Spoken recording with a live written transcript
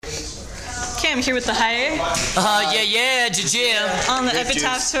I'm here with the Hire Yeah, Jim. on the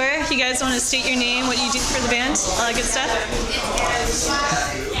Epitaph Tour. You guys want to state your name, what you do for the band, all that good stuff?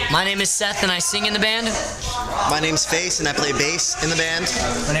 My name is Seth and I sing in the band. My name's Face and I play bass in the band.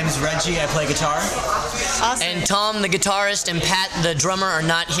 My name is Reggie, I play guitar. Awesome. And Tom, the guitarist, and Pat, the drummer, are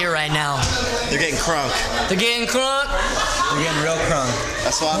not here right now. They're getting crunk. They're getting crunk. We're getting real crunk.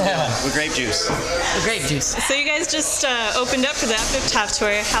 That's what I'm doing with grape juice. The grape juice. So you guys just opened up for the Epitaph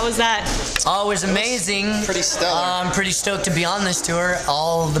Tour. How was that? Oh, it was amazing. Pretty stellar. I'm pretty stoked to be on this tour.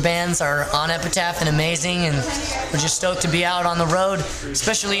 All the bands are on Epitaph and amazing, and we're just stoked to be out on the road,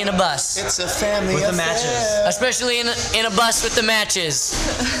 especially in a bus. It's a family With the affair. matches. Especially in a bus with the matches.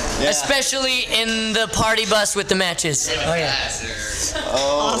 Yeah. Especially in the party bus with the matches. Oh yeah.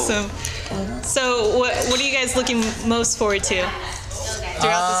 Oh. Awesome. So what are you guys looking most forward to throughout this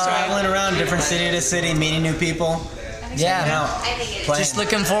tour? Traveling around different city to city, meeting new people. Yeah. Playing. Just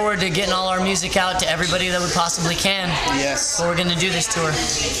looking forward to getting all our music out to everybody that we possibly can. Yes. So we're gonna do this tour.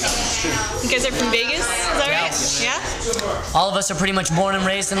 You guys are from Vegas, is that right? Yeah? All of us are pretty much born and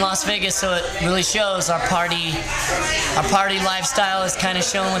raised in Las Vegas, so it really shows. Our party lifestyle is kind of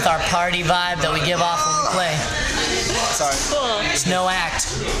shown with our party vibe that we give off when we play. Sorry. Cool. It's no act.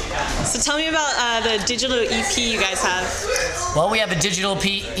 So tell me about the digital EP you guys have. Well, we have a digital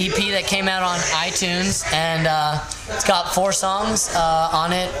EP that came out on iTunes, and it's got 4 songs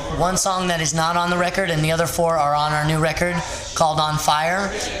on it. 1 song that is not on the record, and the other 4 are on our new record called On Fire,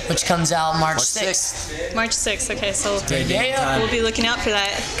 which comes out March 6th. March 6th, okay, so Yeah, we'll be looking out for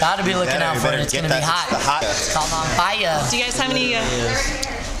that. gotta be looking out for it. It's gonna be hot. It's called On Fire. Do you guys have any...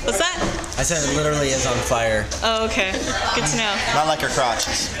 what's that? I said it literally is on fire. Oh, okay. Good to know. Not like our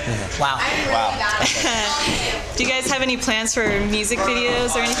crotches. Wow. Wow. Do you guys have any plans for music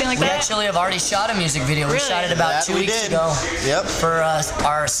videos or anything like We that? actually have already shot a music video. We Really? shot it about That 2 we weeks did. ago Yep. for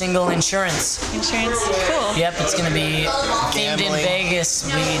our single Insurance. Insurance? Cool. Yep, it's gonna be themed in Gambling. Vegas.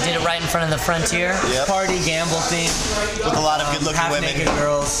 We did it right in front of the Frontier. Yep. Party, gamble theme. With a lot of good-looking women. Half-naked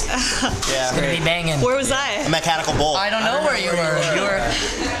girls. Yeah. It's gonna be banging. Where was I? A mechanical bull. I don't know where you were. You were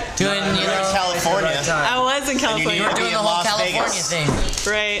doing, you You're in know, California. I was in you California. you were doing in the whole Las California Vegas. thing.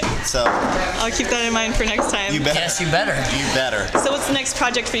 Right. So I'll keep that in mind for next time. you better. Yes, you better. You better. So what's the next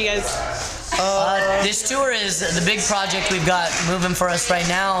project for you guys? This tour is the big project we've got moving for us right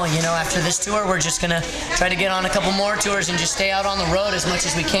now. You know, after this tour, we're just gonna try to get on a couple more tours and just stay out on the road as much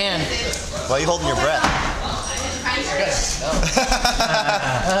as we can. Why are you holding your breath?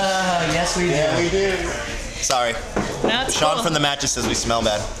 Yes, we do. Yeah, we do. Sorry. No, it's Sean cool. from the matches says we smell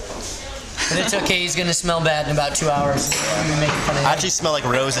bad. But it's okay. He's gonna smell bad in about 2 hours. We'll be making fun of him. I actually smell like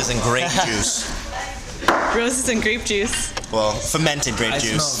roses and grape juice. Roses and grape juice. Well, fermented grape I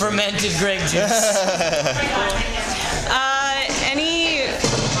juice. smell- Fermented grape juice.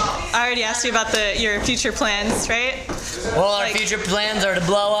 I already asked you about your future plans, right? Well, our Like- future plans are to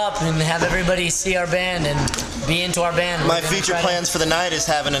blow up and have everybody see our band and be into our band. My We're gonna future try to- plans for the night is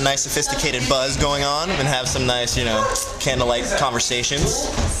having a nice sophisticated buzz going on and have some nice, candlelight conversations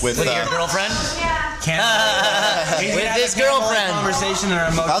with With your girlfriend? With With this girlfriend. Conversation in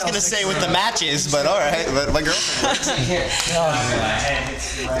our motel. I was gonna say with the matches, but all right. But my girlfriend.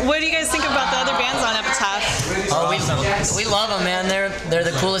 What do you guys think about the other bands on Epitaph? Oh, we love them, man. They're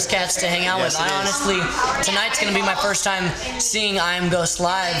the coolest cats to hang out Yes, with. it I is. honestly, tonight's gonna be my first time seeing I Am Ghost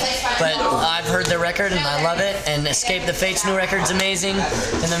live, but I've heard their record and I love it. And Escape the Fate's new record's amazing,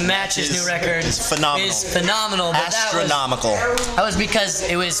 and the Match's new record is phenomenal. Is phenomenal. But Astronomical. That was because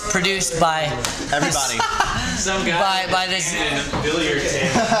it was produced by Everybody. Some guy by this. in a billiard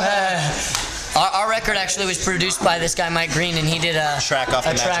table. Our record actually was produced by this guy Mike Green, and he did a Track off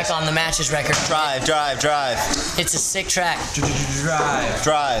the track Matches. on the Matches record. Drive. It's a sick track. Drive.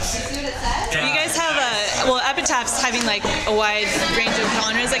 Drive. You guys have Epitaph's having like a wide range of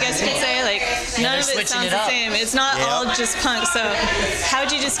genres, I guess you could say. Like none of it switching sounds it the up. same. It's not Yep. all just punk. So, how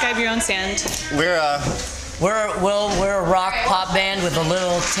would you describe your own sound? We're We're a rock pop band with a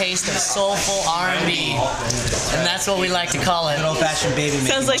little taste of soulful R&B, and that's what we like to call it. Good old-fashioned baby making.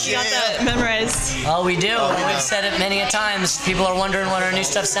 Sounds like you got that memorized. Oh, we do. we know. We've said it many a times. People are wondering what our new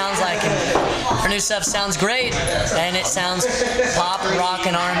stuff sounds like, and our new stuff sounds great, and it sounds pop, rock,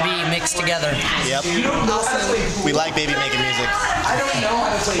 and R&B mixed together. Yep. Awesome. We like baby making music.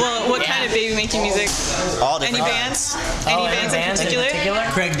 Well, what kind of baby making music? All Any different. bands? Any bands in particular?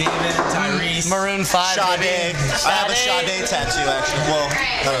 Craig David, Tyrese. Maroon 5. Sade. baby. Sade. I have a Sade tattoo, actually. Well,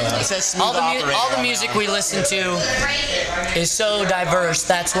 I don't know. It says smooth operator. All the music we listen to is so diverse.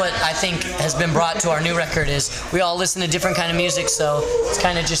 That's what I think has been brought to our new record is we all listen to different kind of music, so it's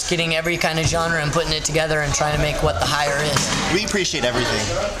kind of just getting every kind of genre and putting it together and trying to make what the higher is. We appreciate everything.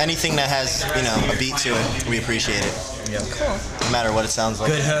 Anything that has, you know, a beat to it, we appreciate it. Yep. Cool. No matter what it sounds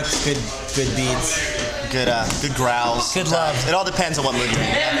like. Good hooks, good beats. Good growls. Good love. It all depends on what mood you're in.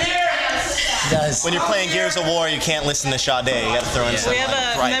 It does. When you're playing Gears of War, you can't listen to Sade. You gotta throw in some We have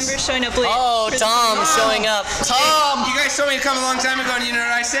like, a Price. member showing up late. Oh, for the- Tom showing up. Tom! You guys told me to come a long time ago, and you know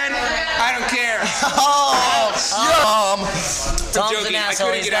what I said? I don't care. Oh! Tom! Tom's joking. an I asshole.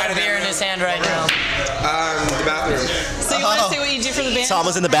 couldn't He's get out got a of that beer in room. his hand right now. The bathroom. So you want to say what you do for the band? Tom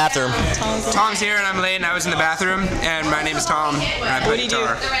was in the bathroom. Tom's here, and I'm late, and I was in the bathroom, and my name is Tom, and I What play do you do?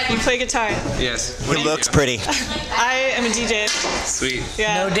 guitar. You play guitar. Yes. He looks pretty. I am a DJ. Sweet.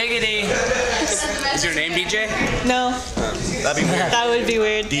 Yeah. No diggity. Is your name DJ? No, That'd be weird. that would be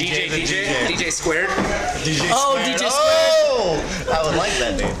weird. DJ squared? Oh, DJ Squared. Oh! I would like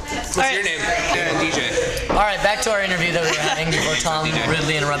that name. What's All right. your name? DJ. All right, back to our interview that we were having before Tom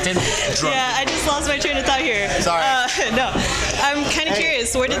rudely interrupted. Yeah, I just lost my train of thought here. Sorry. No, I'm kind of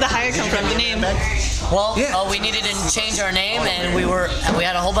curious. Where did the hire come from? The name. Well, we needed to change our name, and we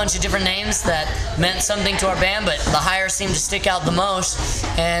had a whole bunch of different names that meant something to our band, but the hire seemed to stick out the most.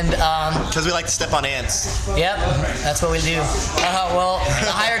 And Because we like to step on ants. yep, that's what we do. Well,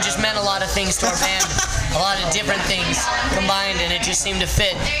 the hire just meant a lot of things to our band, a lot of different things combined, and it just seemed to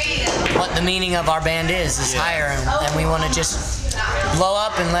fit what the meaning of our band is hire, and we want to just blow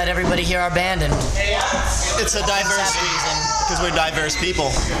up and let everybody hear our band. And It's a diverse reason. Because we're diverse people.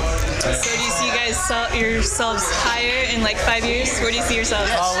 So do you see you guys yourselves higher in like 5 years? Where do you see yourselves?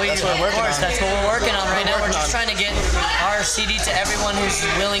 That's what we're working on. That's what we're working on right now. We're just trying to get our CD to everyone who's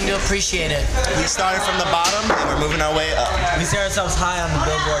willing to appreciate it. We started from the bottom and we're moving our way up. We see ourselves high on the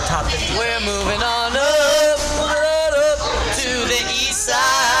Billboard Top 50. We're moving on up to the east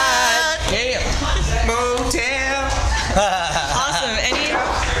side. Yeah. Motel. Awesome.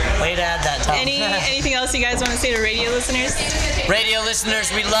 Way to add that, Tom. Anything else you guys want to say to radio listeners? Radio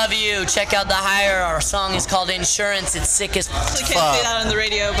listeners, we love you. Check out The Hire. Our song is called Insurance. It's sick as I can't say that on the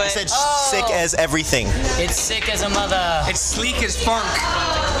radio, but It's sick as everything. It's sick as a mother. It's sleek as funk.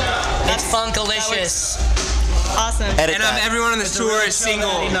 It's funkalicious. awesome. Edit And that. everyone on this tour is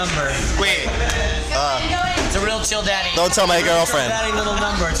single. Number. Wait. It's a real chill daddy. Don't tell my girlfriend. Daddy little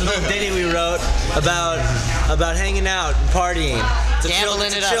number. It's a little ditty we wrote about hanging out and partying. It's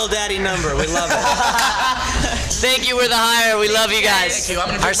Gambling a it up. chill daddy number. We love it. Thank you, we're The Hire. We love you guys. Thank you. I'm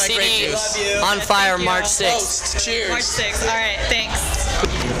gonna Our drink my grape CD juice. on fire Thank you. March 6th. Cheers. March 6th. All right. Thanks.